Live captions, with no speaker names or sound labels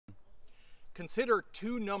Consider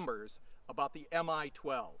two numbers about the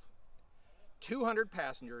Mi-12. 200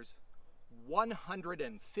 passengers,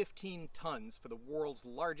 115 tons for the world's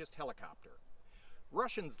largest helicopter.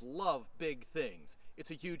 Russians love big things.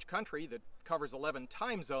 It's a huge country that covers 11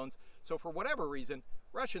 time zones, so for whatever reason,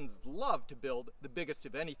 Russians love to build the biggest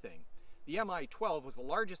of anything. The Mi-12 was the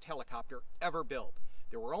largest helicopter ever built.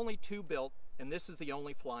 There were only two built, and this is the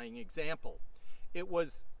only flying example. It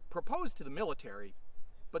was proposed to the military,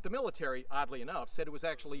 but the military, oddly enough, said it was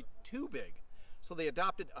actually too big. So they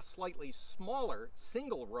adopted a slightly smaller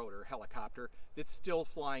single-rotor helicopter that's still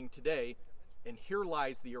flying today, and here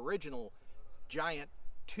lies the original giant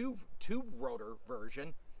two-rotor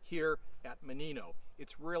version here at Menino.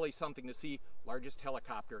 It's really something to see. Largest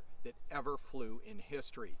helicopter that ever flew in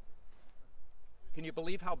history. Can you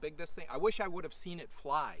believe how big this thing? I wish I would have seen it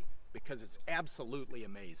fly because it's absolutely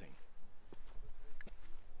amazing.